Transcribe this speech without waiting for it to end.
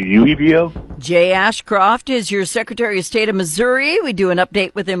UEBO? Jay Ashcroft is your Secretary of State of Missouri. We do an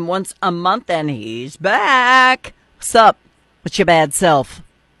update with him once a month, and he's back. What's up? What's your bad self?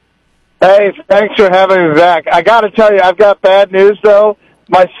 Hey, thanks for having me back. I got to tell you, I've got bad news, though.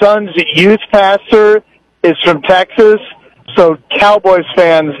 My son's youth pastor is from Texas, so Cowboys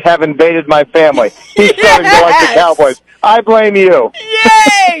fans have invaded my family. He's starting to like the Cowboys. I blame you.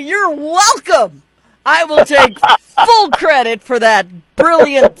 Yay! You're welcome. I will take full credit for that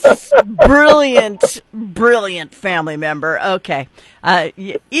brilliant family member. Okay.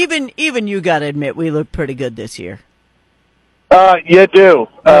 Even you got to admit, we look pretty good this year. You do.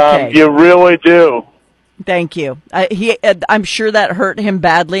 Okay. You really do. Thank you. I'm sure that hurt him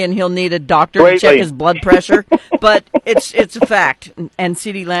badly, and he'll need a doctor Greatly. to check his blood pressure. But it's a fact. And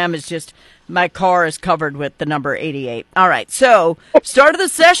CeeDee Lamb is just, my car is covered with the number 88. All right. So, start of the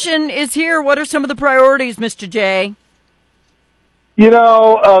session is here. What are some of the priorities, Mr. J? You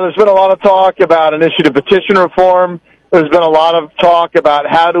know, there's been a lot of talk about initiative petition reform. There's been a lot of talk about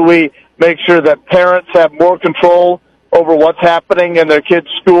how do we make sure that parents have more control over what's happening in their kids'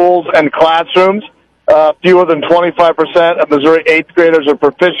 schools and classrooms. Fewer than 25% of Missouri 8th graders are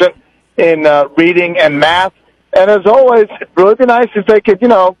proficient in reading and math. And as always, it'd really be nice if they could,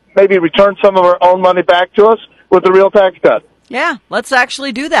 maybe return some of our own money back to us with a real tax cut. Yeah, let's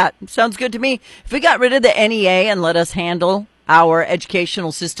actually do that. Sounds good to me. If we got rid of the NEA and let us handle our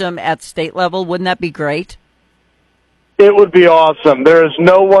educational system at state level, wouldn't that be great? It would be awesome. There is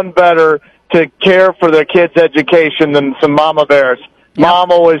no one better to care for their kids' education than some mama bears. Yep.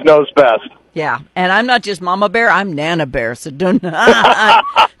 Mom always knows best. Yeah, and I'm not just Mama Bear, I'm Nana Bear, so do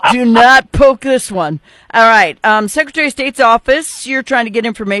not poke this one. All right, Secretary of State's office, you're trying to get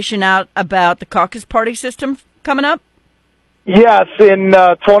information out about the caucus party system coming up? Yes, in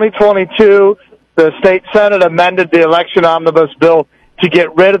 2022, the state Senate amended the election omnibus bill to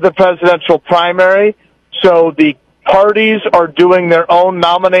get rid of the presidential primary, so the parties are doing their own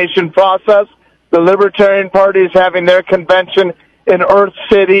nomination process. The Libertarian Party is having their convention in Earth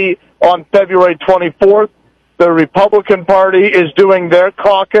City on February 24th. The Republican Party is doing their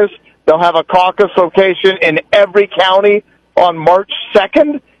caucus. They'll have a caucus location in every county on March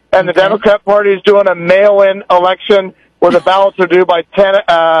 2nd. And the Democrat Party is doing a mail-in election where the ballots are due by 10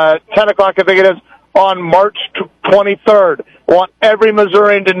 o'clock, I think it is, on March 23rd. I want every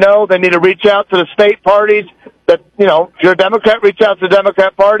Missourian to know they need to reach out to the state parties that, if you're a Democrat, reach out to the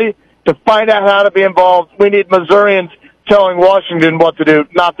Democrat Party to find out how to be involved. We need Missourians telling Washington what to do,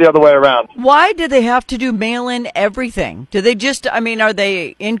 not the other way around. Why do they have to do mail-in everything? Do they just, are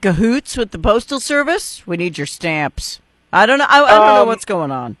they in cahoots with the Postal Service? We need your stamps. I don't know. I don't know what's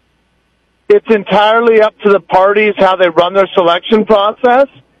going on. It's entirely up to the parties how they run their selection process,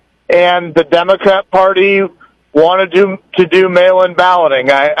 and the Democrat Party wanted to do mail-in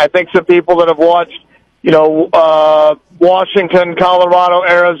balloting. I think some people that have watched, Washington, Colorado,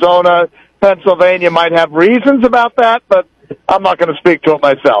 Arizona, Pennsylvania might have reasons about that, but I'm not going to speak to it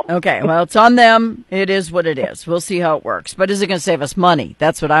myself. Okay, well, it's on them. It is what it is. We'll see how it works. But is it going to save us money?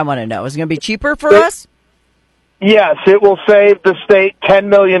 That's what I want to know. Is it going to be cheaper for us? Yes, it will save the state $10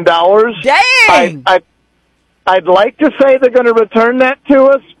 million. Dang! I'd like to say they're going to return that to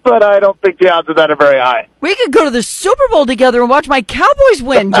us, but I don't think the odds of that are very high. We could go to the Super Bowl together and watch my Cowboys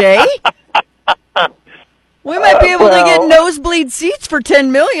win, Jay. We might be able to get nosebleed seats for $10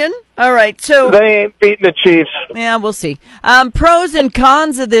 million. All right, so they ain't beating the Chiefs. Yeah, we'll see. Pros and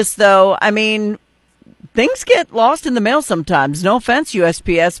cons of this, though. Things get lost in the mail sometimes. No offense,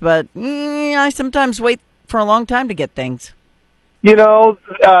 USPS, but I sometimes wait for a long time to get things.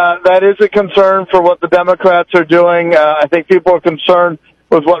 That is a concern for what the Democrats are doing. I think people are concerned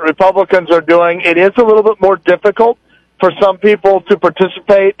with what Republicans are doing. It is a little bit more difficult for some people to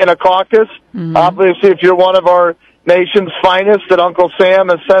participate in a caucus. Mm-hmm. Obviously, if you're one of our nation's finest that Uncle Sam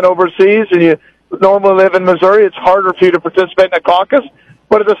has sent overseas and you normally live in Missouri, it's harder for you to participate in a caucus.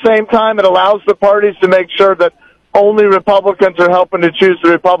 But at the same time, it allows the parties to make sure that only Republicans are helping to choose the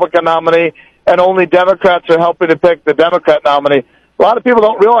Republican nominee and only Democrats are helping to pick the Democrat nominee. A lot of people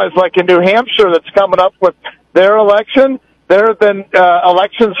don't realize, like in New Hampshire that's coming up with their election, there have been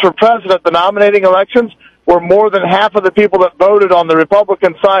elections for president, the nominating elections, where more than half of the people that voted on the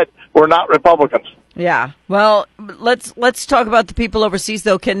Republican side were not Republicans. Yeah. Well, let's talk about the people overseas,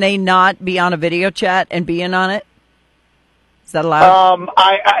 though. Can they not be on a video chat and be in on it? Is that allowed?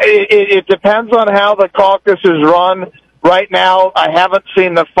 It depends on how the caucus is run. Right now, I haven't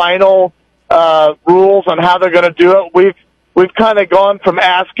seen the final rules on how they're going to do it. We've kind of gone from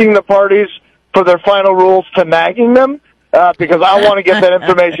asking the parties for their final rules to nagging them because I want to get that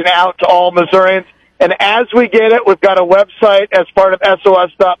information out to all Missourians. And as we get it, we've got a website as part of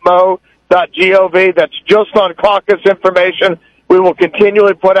sos.mo.gov that's just on caucus information. We will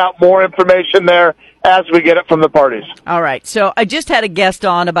continually put out more information there as we get it from the parties. All right. So I just had a guest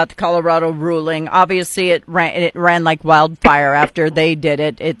on about the Colorado ruling. Obviously, it ran like wildfire after they did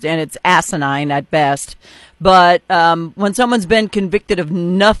it. And it's asinine at best. But when someone's been convicted of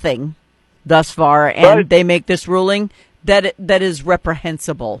nothing thus far and they make this ruling, that is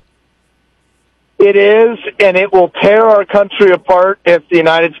reprehensible. It is, and it will tear our country apart if the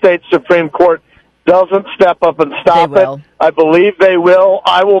United States Supreme Court doesn't step up and stop it. I believe they will.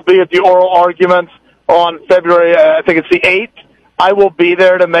 I will be at the oral arguments on February, I think it's the 8th. I will be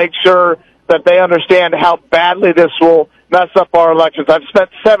there to make sure that they understand how badly this will mess up our elections. I've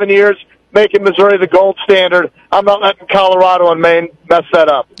spent 7 years making Missouri the gold standard. I'm not letting Colorado and Maine mess that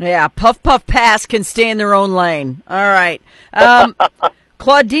up. Yeah, puff, puff, pass can stay in their own lane. All right.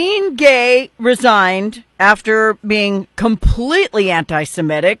 Claudine Gay resigned after being completely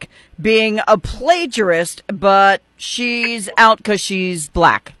anti-Semitic, being a plagiarist, but she's out because she's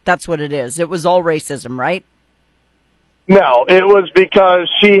black. That's what it is. It was all racism, right? No, it was because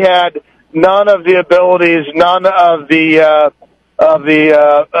she had none of the abilities,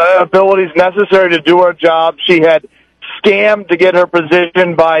 abilities necessary to do her job. She had scammed to get her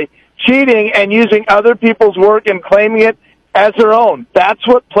position by cheating and using other people's work and claiming it as her own. That's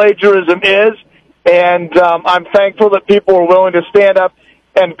what plagiarism is, and I'm thankful that people are willing to stand up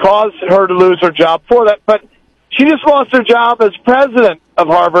and cause her to lose her job for that. But she just lost her job as president of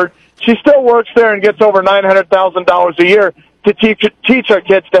Harvard. She still works there and gets over $900,000 a year to teach our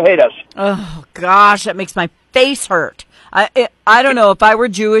kids to hate us. Oh, gosh, that makes my face hurt. I don't know. If I were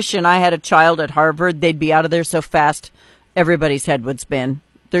Jewish and I had a child at Harvard, they'd be out of there so fast everybody's head would spin.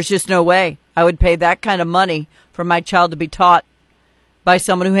 There's just no way I would pay that kind of money for my child to be taught by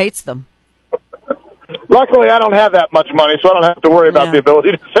someone who hates them. Luckily, I don't have that much money, so I don't have to worry about the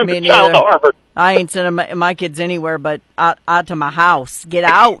ability to send a child to Harvard. I ain't sending my kids anywhere but out to my house. Get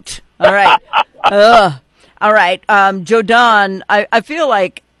out. All right. All right. Joe Don, I feel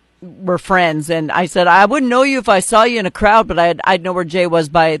like we're friends, and I said I wouldn't know you if I saw you in a crowd, but I'd know where Jay was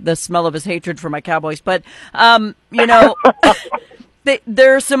by the smell of his hatred for my Cowboys. But,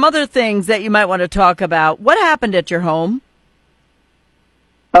 there are some other things that you might want to talk about. What happened at your home?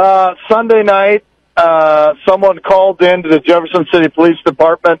 Sunday night, someone called in to the Jefferson City Police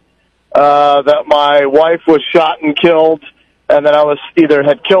Department that my wife was shot and killed, and that I was either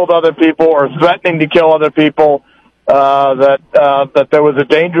had killed other people or threatening to kill other people, that there was a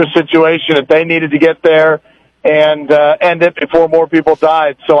dangerous situation, that they needed to get there and end it before more people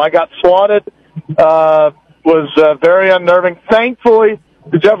died. So I got swatted. Was very unnerving. Thankfully,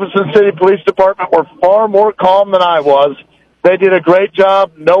 the Jefferson City Police Department were far more calm than I was. They did a great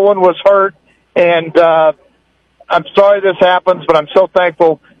job. No one was hurt. And I'm sorry this happens, but I'm so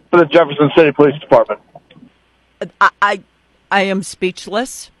thankful for the Jefferson City Police Department. I am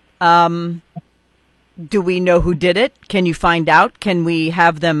speechless. Do we know who did it? Can you find out? Can we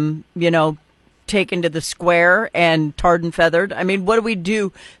have them, taken to the square and tarred and feathered? I mean, what do we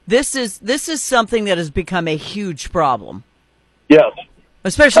do? This is something that has become a huge problem. Yes,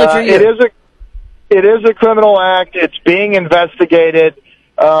 especially for you. It is a criminal act. It's being investigated.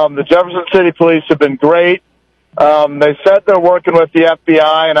 The Jefferson City Police have been great. They said they're working with the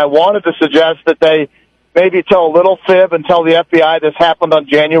FBI, and I wanted to suggest that they maybe tell a little fib and tell the FBI this happened on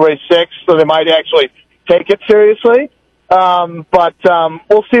January 6th, so they might actually take it seriously. But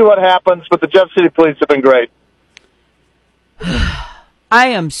we'll see what happens, but the Jeff City Police have been great. I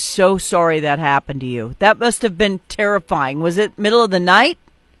am so sorry that happened to you. That must have been terrifying. Was it middle of the night?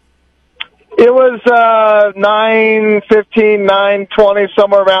 It was 9:15, 9:20,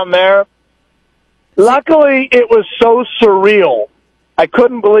 somewhere around there. Luckily, it was so surreal. I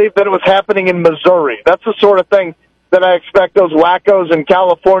couldn't believe that it was happening in Missouri. That's the sort of thing that I expect those wackos in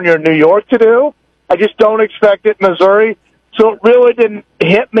California or New York to do. I just don't expect it in Missouri. So it really didn't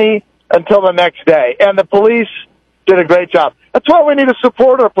hit me until the next day. And the police did a great job. That's why we need to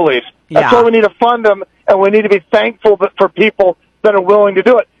support our police. That's why we need to fund them, and we need to be thankful for people that are willing to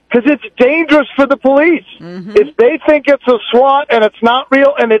do it. Because it's dangerous for the police. Mm-hmm. If they think it's a SWAT and it's not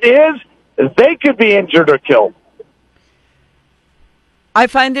real, and it is, they could be injured or killed. I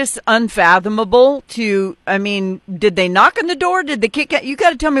find this unfathomable did they knock on the door? Did they kick out? You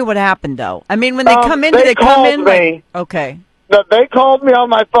got to tell me what happened, though. I mean, when they come in, do they come in? Okay. They called me on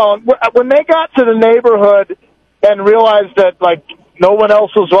my phone. When they got to the neighborhood and realized that, no one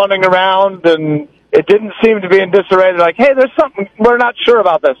else was running around and it didn't seem to be in disarray, they're like, hey, there's something, we're not sure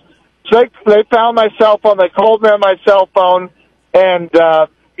about this. So they found my cell phone. They called me on my cell phone, and,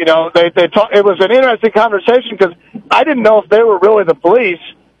 they talk. It was an interesting conversation because I didn't know if they were really the police.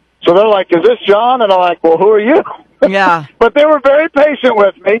 So they're like, "Is this John?" And I'm like, "Well, who are you?" Yeah. But they were very patient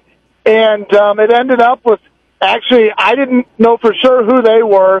with me, and it ended up with actually I didn't know for sure who they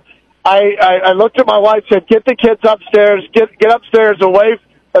were. I looked at my wife, said, "Get the kids upstairs. Get upstairs away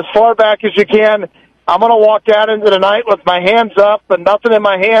as far back as you can. I'm going to walk out into the night with my hands up and nothing in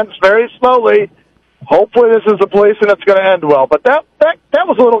my hands, very slowly. Hopefully, this is the police and it's going to end well." But that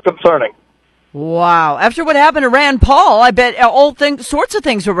was a little concerning. Wow. After what happened to Rand Paul, I bet sorts of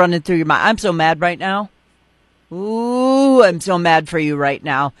things were running through your mind. I'm so mad right now. Ooh, I'm so mad for you right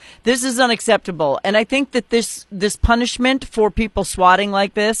now. This is unacceptable. And I think that this punishment for people swatting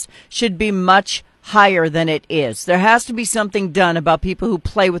like this should be much higher than it is. There has to be something done about people who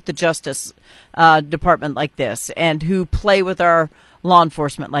play with the Justice Department like this and who play with our law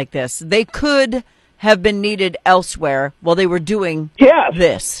enforcement like this. They could have been needed elsewhere while they were doing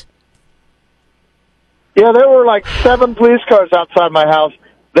this. Yeah, there were like 7 police cars outside my house.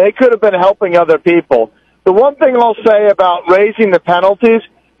 They could have been helping other people. The one thing I'll say about raising the penalties,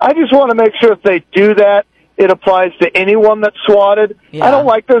 I just want to make sure if they do that, it applies to anyone that's swatted. Yeah. I don't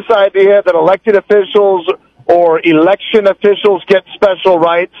like this idea that elected officials or election officials get special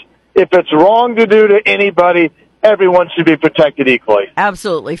rights. If it's wrong to do to anybody, everyone should be protected equally.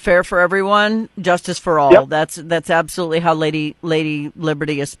 Absolutely. Fair for everyone, justice for all. Yep. That's absolutely how Lady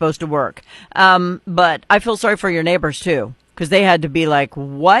Liberty is supposed to work. But I feel sorry for your neighbors, too, because they had to be like,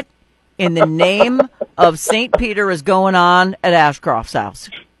 what in the name of St. Peter is going on at Ashcroft's house?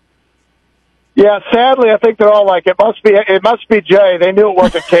 Yeah, sadly, I think they're all like, it must be Jay. They knew it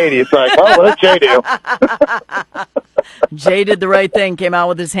wasn't Katie. It's like, oh, what did Jay do? Jay did the right thing, came out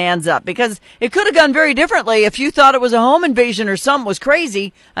with his hands up, because it could have gone very differently if you thought it was a home invasion or something was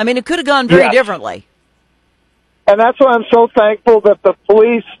crazy. I mean, it could have gone very differently. And that's why I'm so thankful that the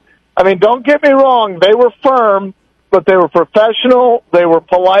police, I mean, don't get me wrong, they were firm, but they were professional, they were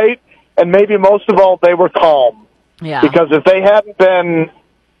polite, and maybe most of all, they were calm. Yeah. Because if they hadn't been,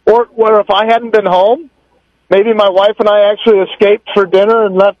 or if I hadn't been home, maybe my wife and I actually escaped for dinner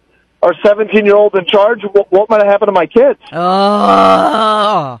and left our 17-year-old in charge. What might have happened to my kids?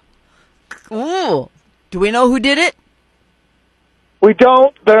 Oh. Ooh. Do we know who did it? We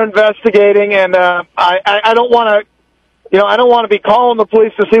don't. They're investigating, and I don't want to, I don't want to be calling the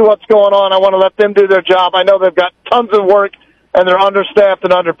police to see what's going on. I want to let them do their job. I know they've got tons of work, and they're understaffed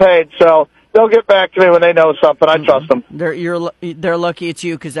and underpaid, so they'll get back to me when they know something. I trust them. They're lucky it's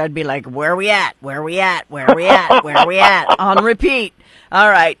you, because I'd be like, where are we at? Where are we at? Where are we at? Where are we at? On repeat. All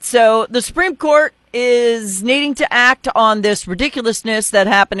right. So the Supreme Court is needing to act on this ridiculousness that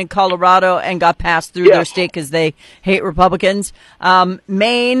happened in Colorado and got passed through their state because they hate Republicans.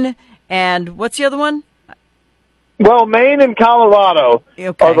 Maine and what's the other one? Well, Maine and Colorado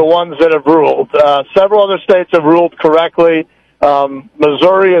are the ones that have ruled. Several other states have ruled correctly.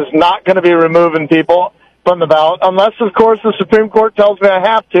 Missouri is not going to be removing people from the ballot unless, of course, the Supreme Court tells me I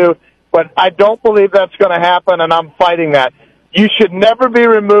have to, but I don't believe that's going to happen, and I'm fighting that. You should never be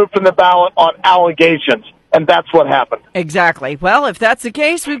removed from the ballot on allegations, and that's what happened. Exactly. Well, if that's the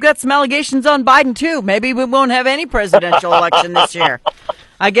case, we've got some allegations on Biden, too. Maybe we won't have any presidential election this year.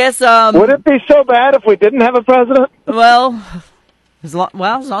 I guess... would it be so bad if we didn't have a president? Well, as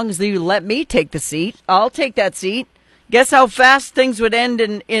long as you let me take the seat, I'll take that seat. Guess how fast things would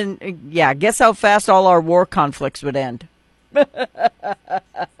end guess how fast all our war conflicts would end.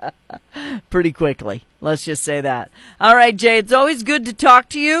 Pretty quickly. Let's just say that. All right, Jay, it's always good to talk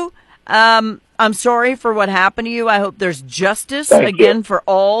to you. I'm sorry for what happened to you. I hope there's justice for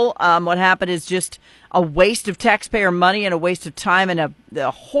all. What happened is just a waste of taxpayer money and a waste of time and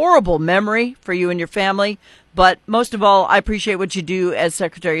a horrible memory for you and your family. But most of all, I appreciate what you do as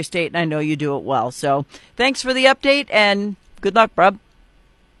Secretary of State, and I know you do it well. So thanks for the update, and good luck, Brub.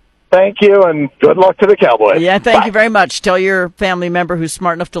 Thank you, and good luck to the Cowboys. Yeah, thank you very much. Tell your family member who's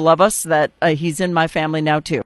smart enough to love us that he's in my family now, too.